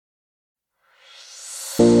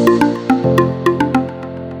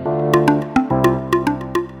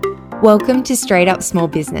Welcome to Straight Up Small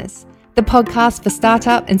Business, the podcast for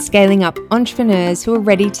startup and scaling up entrepreneurs who are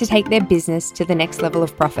ready to take their business to the next level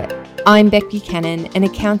of profit. I'm Beck Buchanan, an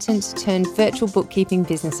accountant turned virtual bookkeeping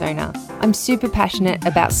business owner. I'm super passionate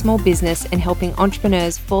about small business and helping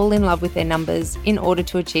entrepreneurs fall in love with their numbers in order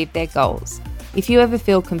to achieve their goals. If you ever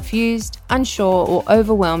feel confused, unsure, or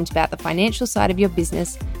overwhelmed about the financial side of your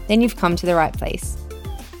business, then you've come to the right place.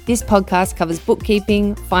 This podcast covers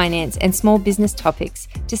bookkeeping, finance, and small business topics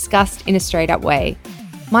discussed in a straight-up way.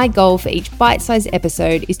 My goal for each bite-sized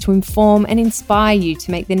episode is to inform and inspire you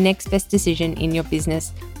to make the next best decision in your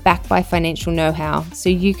business, backed by financial know-how, so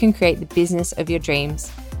you can create the business of your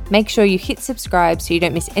dreams. Make sure you hit subscribe so you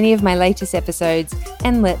don't miss any of my latest episodes,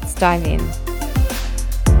 and let's dive in.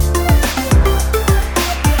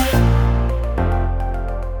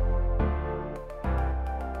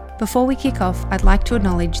 Before we kick off, I'd like to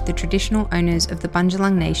acknowledge the traditional owners of the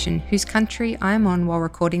Bundjalung Nation whose country I am on while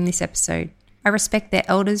recording this episode. I respect their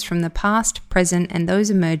elders from the past, present, and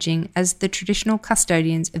those emerging as the traditional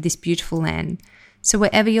custodians of this beautiful land. So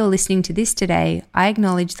wherever you're listening to this today, I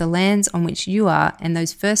acknowledge the lands on which you are and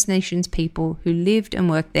those First Nations people who lived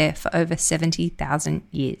and worked there for over 70,000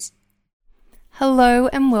 years. Hello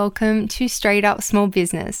and welcome to Straight Up Small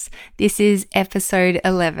Business. This is episode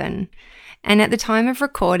 11. And at the time of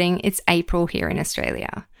recording, it's April here in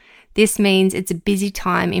Australia. This means it's a busy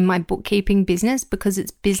time in my bookkeeping business because it's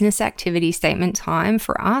business activity statement time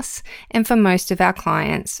for us and for most of our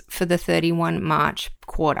clients for the 31 March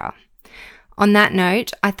quarter. On that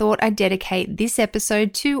note, I thought I'd dedicate this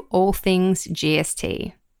episode to all things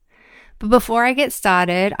GST. But before I get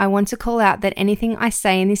started, I want to call out that anything I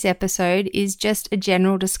say in this episode is just a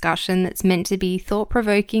general discussion that's meant to be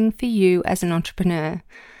thought-provoking for you as an entrepreneur.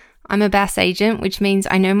 I'm a BAS agent, which means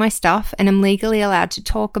I know my stuff and am legally allowed to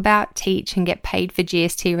talk about, teach, and get paid for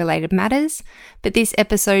GST-related matters, but this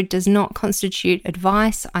episode does not constitute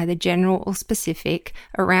advice, either general or specific,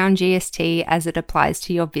 around GST as it applies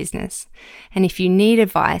to your business. And if you need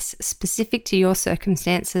advice specific to your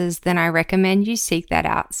circumstances, then I recommend you seek that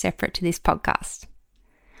out separate to this podcast.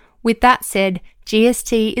 With that said,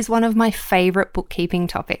 GST is one of my favourite bookkeeping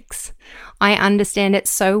topics. I understand it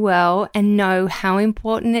so well and know how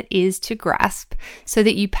important it is to grasp so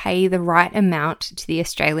that you pay the right amount to the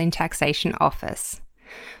Australian Taxation Office.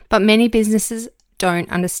 But many businesses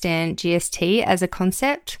don't understand GST as a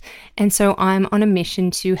concept, and so I'm on a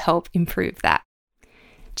mission to help improve that.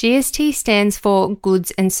 GST stands for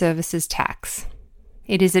Goods and Services Tax.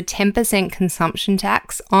 It is a 10% consumption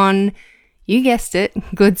tax on, you guessed it,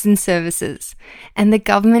 goods and services. And the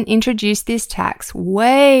government introduced this tax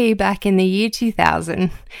way back in the year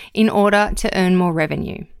 2000 in order to earn more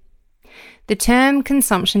revenue. The term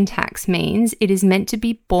consumption tax means it is meant to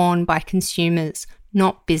be borne by consumers,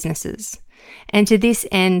 not businesses. And to this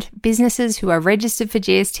end, businesses who are registered for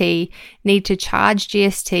GST need to charge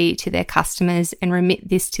GST to their customers and remit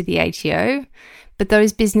this to the ATO. But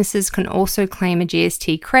those businesses can also claim a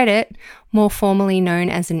GST credit, more formally known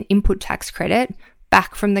as an input tax credit,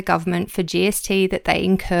 back from the government for GST that they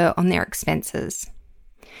incur on their expenses.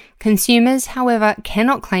 Consumers, however,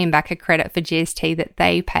 cannot claim back a credit for GST that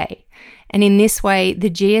they pay, and in this way,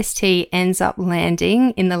 the GST ends up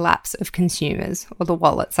landing in the laps of consumers, or the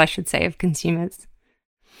wallets, I should say, of consumers.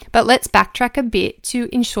 But let's backtrack a bit to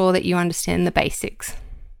ensure that you understand the basics.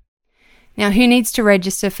 Now, who needs to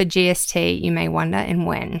register for GST, you may wonder, and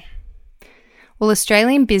when? Well,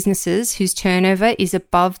 Australian businesses whose turnover is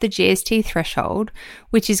above the GST threshold,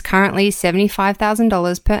 which is currently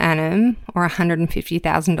 $75,000 per annum or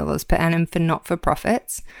 $150,000 per annum for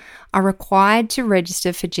not-for-profits, are required to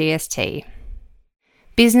register for GST.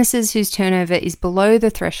 Businesses whose turnover is below the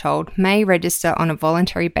threshold may register on a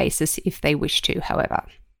voluntary basis if they wish to, however.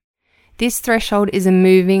 This threshold is a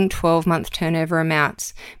moving 12-month turnover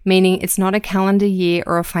amount, meaning it's not a calendar year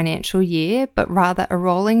or a financial year, but rather a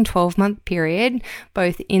rolling 12-month period,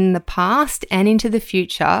 both in the past and into the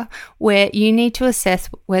future, where you need to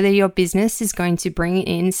assess whether your business is going to bring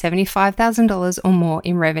in $75,000 or more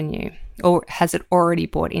in revenue, or has it already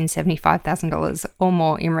brought in $75,000 or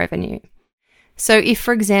more in revenue. So if,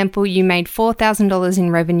 for example, you made $4,000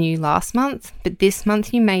 in revenue last month, but this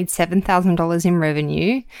month you made $7,000 in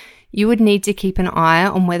revenue, you would need to keep an eye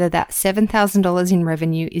on whether that $7,000 in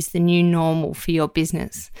revenue is the new normal for your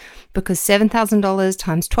business, because $7,000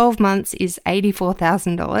 times 12 months is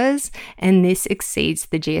 $84,000, and this exceeds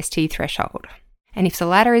the GST threshold. And if the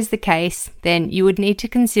latter is the case, then you would need to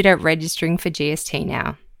consider registering for GST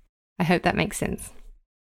now. I hope that makes sense.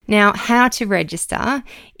 Now, how to register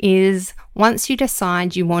is once you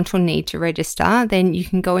decide you want or need to register, then you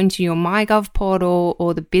can go into your MyGov portal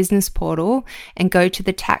or the business portal and go to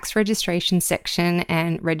the tax registration section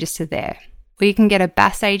and register there. Or you can get a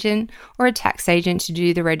BAS agent or a tax agent to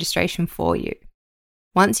do the registration for you.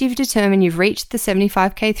 Once you've determined you've reached the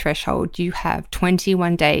 75k threshold, you have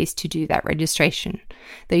 21 days to do that registration,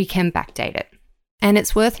 though you can backdate it. And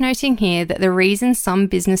it's worth noting here that the reason some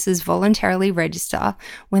businesses voluntarily register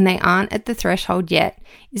when they aren't at the threshold yet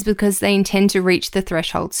is because they intend to reach the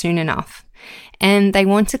threshold soon enough, and they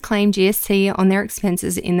want to claim GST on their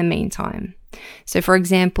expenses in the meantime. So for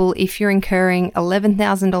example, if you're incurring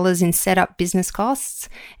 $11,000 in setup business costs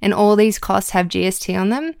and all these costs have GST on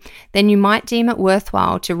them, then you might deem it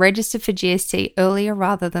worthwhile to register for GST earlier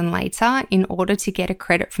rather than later in order to get a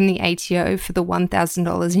credit from the ATO for the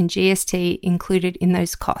 $1,000 in GST included in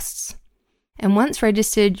those costs. And once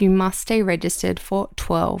registered, you must stay registered for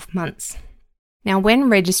 12 months. Now, when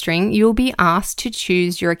registering, you'll be asked to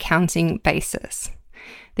choose your accounting basis.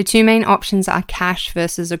 The two main options are cash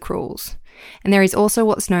versus accruals. And there is also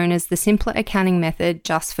what's known as the simpler accounting method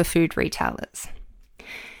just for food retailers.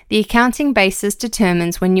 The accounting basis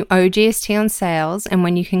determines when you owe GST on sales and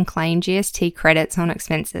when you can claim GST credits on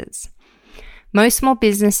expenses. Most small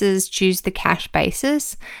businesses choose the cash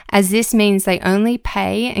basis, as this means they only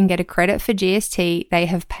pay and get a credit for GST they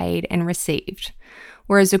have paid and received.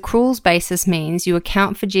 Whereas accruals basis means you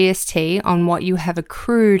account for GST on what you have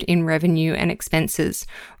accrued in revenue and expenses,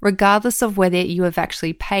 regardless of whether you have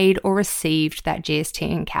actually paid or received that GST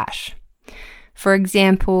in cash. For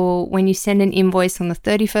example, when you send an invoice on the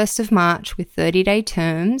 31st of March with 30-day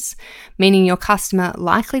terms, meaning your customer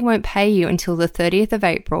likely won't pay you until the 30th of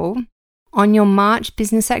April, on your March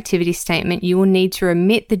business activity statement, you will need to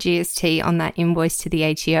remit the GST on that invoice to the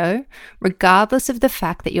ATO, regardless of the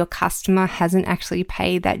fact that your customer hasn't actually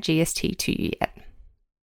paid that GST to you yet.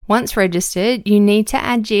 Once registered, you need to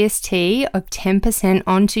add GST of 10%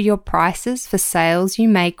 onto your prices for sales you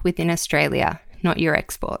make within Australia, not your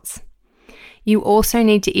exports. You also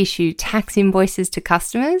need to issue tax invoices to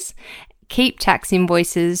customers, keep tax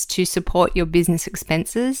invoices to support your business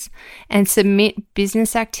expenses, and submit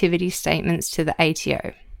business activity statements to the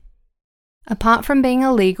ATO. Apart from being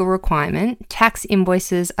a legal requirement, tax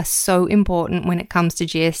invoices are so important when it comes to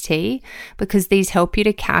GST because these help you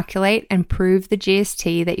to calculate and prove the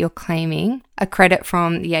GST that you're claiming a credit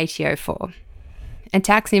from the ATO for. A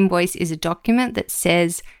tax invoice is a document that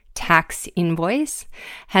says tax invoice,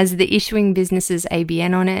 has the issuing business's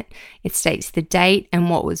ABN on it. It states the date and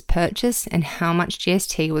what was purchased and how much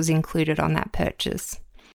GST was included on that purchase.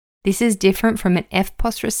 This is different from an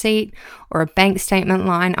FPOS receipt or a bank statement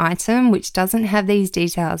line item, which doesn't have these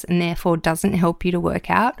details and therefore doesn't help you to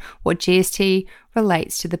work out what GST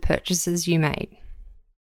relates to the purchases you made.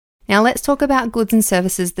 Now let's talk about goods and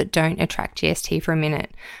services that don't attract GST for a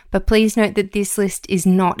minute. But please note that this list is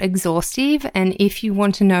not exhaustive, and if you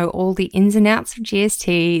want to know all the ins and outs of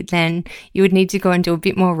GST, then you would need to go and do a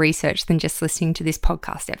bit more research than just listening to this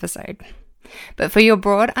podcast episode. But for your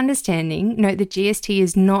broad understanding, note that GST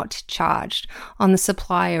is not charged on the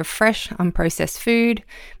supply of fresh, unprocessed food,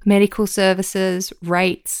 medical services,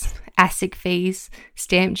 rates, ASIC fees,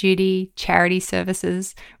 stamp duty, charity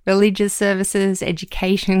services, religious services,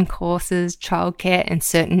 education courses, childcare, and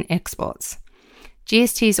certain exports.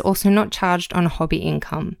 GST is also not charged on hobby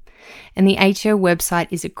income, and the ATO website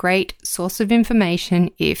is a great source of information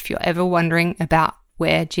if you're ever wondering about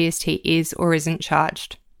where GST is or isn't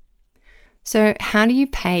charged. So how do you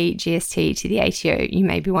pay GST to the ATO, you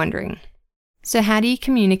may be wondering? So how do you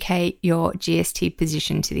communicate your GST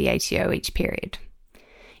position to the ATO each period?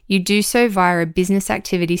 You do so via a business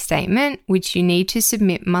activity statement, which you need to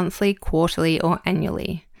submit monthly, quarterly, or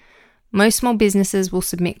annually. Most small businesses will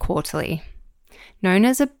submit quarterly. Known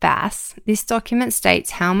as a BAS, this document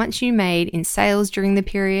states how much you made in sales during the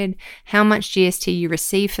period, how much GST you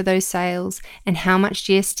received for those sales, and how much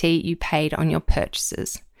GST you paid on your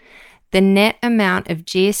purchases. The net amount of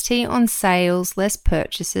GST on sales less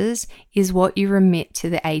purchases is what you remit to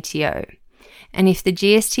the ATO. And if the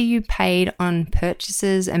GST you paid on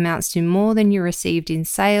purchases amounts to more than you received in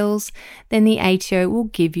sales, then the ATO will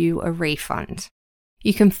give you a refund.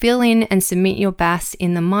 You can fill in and submit your BAS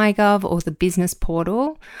in the MyGov or the business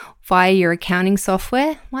portal via your accounting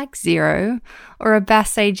software like Xero, or a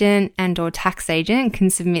BAS agent and or tax agent can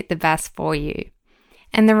submit the BAS for you.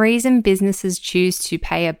 And the reason businesses choose to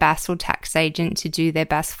pay a BAS or tax agent to do their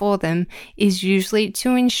BAS for them is usually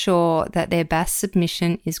to ensure that their BAS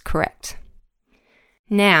submission is correct.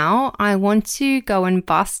 Now, I want to go and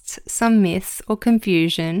bust some myths or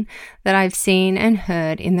confusion that I've seen and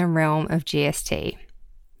heard in the realm of GST.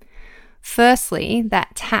 Firstly,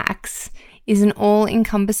 that tax is an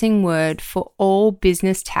all-encompassing word for all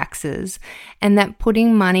business taxes, and that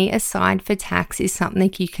putting money aside for tax is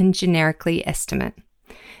something you can generically estimate.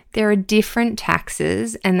 There are different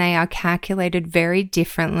taxes and they are calculated very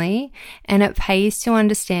differently, and it pays to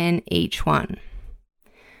understand each one.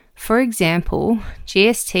 For example,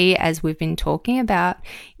 GST, as we've been talking about,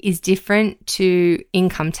 is different to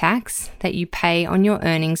income tax that you pay on your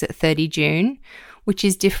earnings at 30 June, which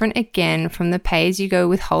is different again from the pay-as-you-go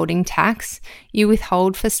withholding tax you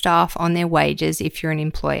withhold for staff on their wages if you're an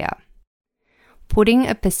employer. Putting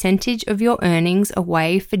a percentage of your earnings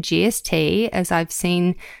away for GST, as I've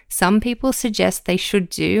seen some people suggest they should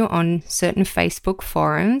do on certain Facebook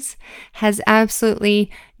forums, has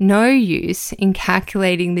absolutely no use in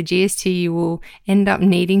calculating the GST you will end up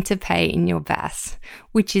needing to pay in your VAS,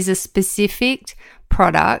 which is a specific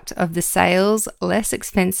product of the sales less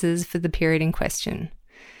expenses for the period in question.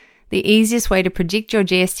 The easiest way to predict your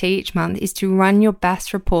GST each month is to run your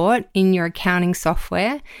BAS report in your accounting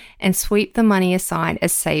software and sweep the money aside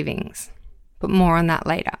as savings. But more on that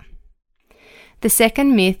later. The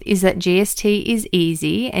second myth is that GST is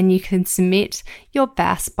easy and you can submit your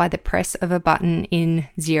BAS by the press of a button in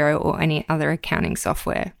Xero or any other accounting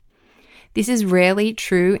software. This is rarely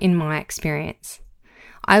true in my experience.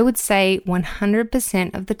 I would say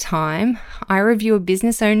 100% of the time I review a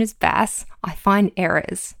business owner's BAS, I find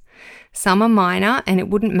errors. Some are minor and it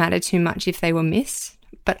wouldn't matter too much if they were missed,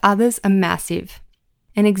 but others are massive.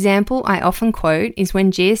 An example I often quote is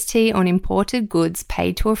when GST on imported goods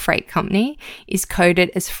paid to a freight company is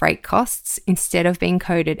coded as freight costs instead of being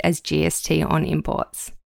coded as GST on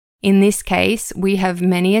imports. In this case, we have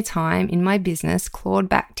many a time in my business clawed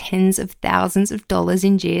back tens of thousands of dollars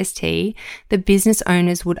in GST that business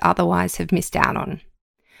owners would otherwise have missed out on.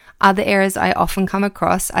 Other errors I often come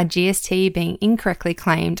across are GST being incorrectly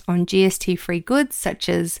claimed on GST-free goods such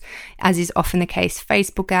as is often the case,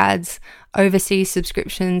 Facebook ads, overseas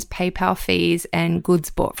subscriptions, PayPal fees, and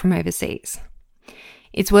goods bought from overseas.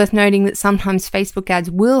 It's worth noting that sometimes Facebook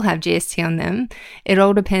ads will have GST on them. It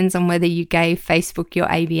all depends on whether you gave Facebook your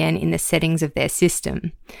ABN in the settings of their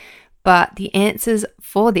system. But the answers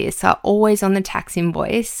for this are always on the tax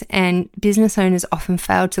invoice, and business owners often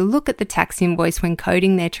fail to look at the tax invoice when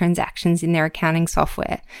coding their transactions in their accounting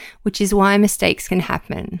software, which is why mistakes can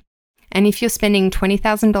happen. And if you're spending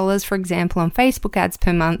 $20,000, for example, on Facebook ads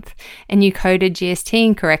per month and you coded GST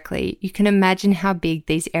incorrectly, you can imagine how big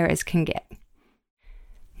these errors can get.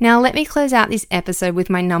 Now, let me close out this episode with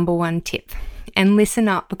my number one tip, and listen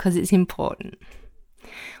up because it's important.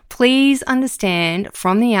 Please understand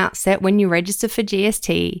from the outset when you register for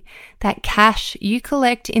GST that cash you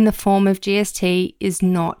collect in the form of GST is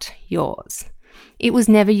not yours. It was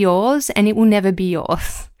never yours and it will never be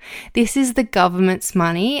yours. This is the government's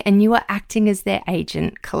money and you are acting as their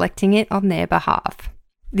agent, collecting it on their behalf.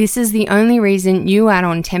 This is the only reason you add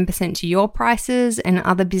on 10% to your prices and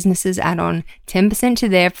other businesses add on 10% to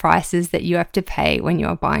their prices that you have to pay when you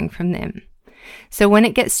are buying from them. So when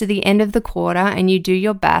it gets to the end of the quarter and you do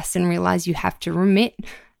your BAS and realize you have to remit,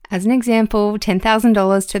 as an example,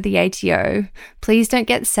 $10,000 to the ATO, please don't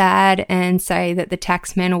get sad and say that the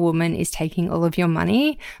tax man or woman is taking all of your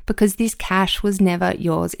money, because this cash was never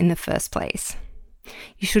yours in the first place.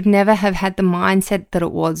 You should never have had the mindset that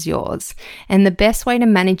it was yours. And the best way to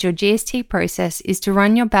manage your GST process is to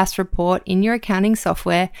run your BAS report in your accounting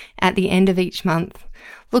software at the end of each month.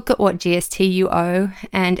 Look at what GST you owe,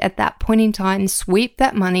 and at that point in time, sweep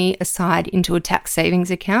that money aside into a tax savings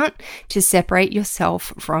account to separate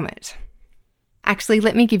yourself from it. Actually,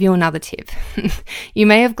 let me give you another tip. You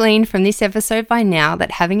may have gleaned from this episode by now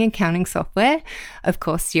that having accounting software, of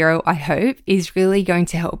course Xero, I hope, is really going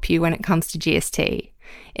to help you when it comes to GST.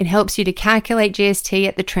 It helps you to calculate GST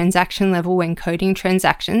at the transaction level when coding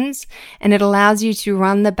transactions, and it allows you to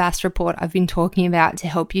run the BAS report I've been talking about to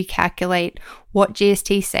help you calculate what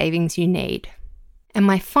GST savings you need. And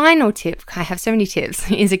my final tip, I have so many tips,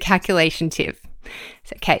 is a calculation tip.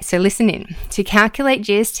 Okay, so listen in. To calculate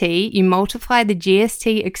GST, you multiply the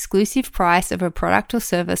GST exclusive price of a product or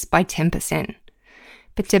service by 10%.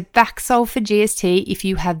 But to back solve for GST, if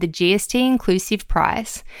you have the GST inclusive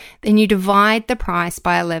price, then you divide the price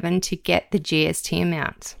by 11 to get the GST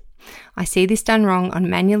amount. I see this done wrong on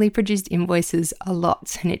manually produced invoices a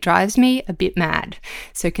lot, and it drives me a bit mad.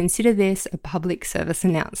 So consider this a public service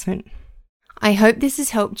announcement. I hope this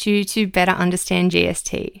has helped you to better understand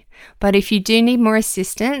GST. But if you do need more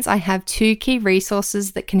assistance, I have 2 key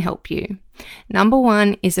resources that can help you. Number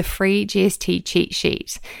 1 is a free GST cheat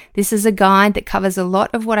sheet. This is a guide that covers a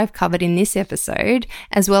lot of what I've covered in this episode,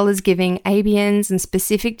 as well as giving ABNs and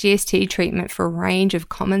specific GST treatment for a range of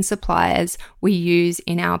common suppliers we use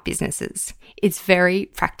in our businesses. It's very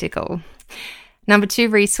practical. Number 2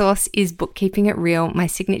 resource is Bookkeeping It Real, my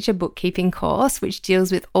signature bookkeeping course, which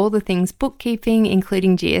deals with all the things bookkeeping,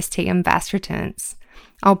 including GST and VAS returns.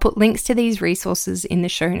 I'll put links to these resources in the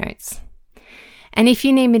show notes. And if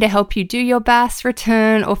you need me to help you do your VAS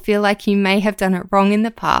return or feel like you may have done it wrong in the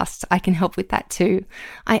past, I can help with that too.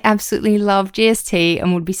 I absolutely love GST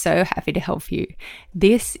and would be so happy to help you.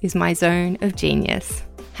 This is my zone of genius.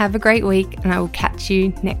 Have a great week, and I will catch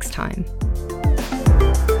you next time.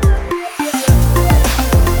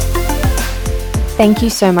 Thank you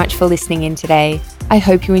so much for listening in today. I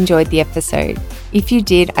hope you enjoyed the episode. If you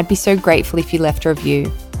did, I'd be so grateful if you left a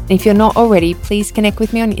review. And if you're not already, please connect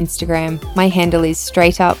with me on Instagram. My handle is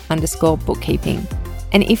straightup_bookkeeping.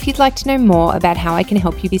 And if you'd like to know more about how I can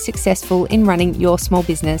help you be successful in running your small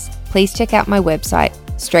business, please check out my website,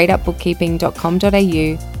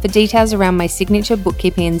 straightupbookkeeping.com.au, for details around my signature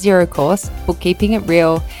bookkeeping and zero course, Bookkeeping It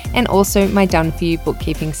Real, and also my done-for-you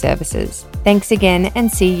bookkeeping services. Thanks again,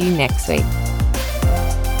 and see you next week.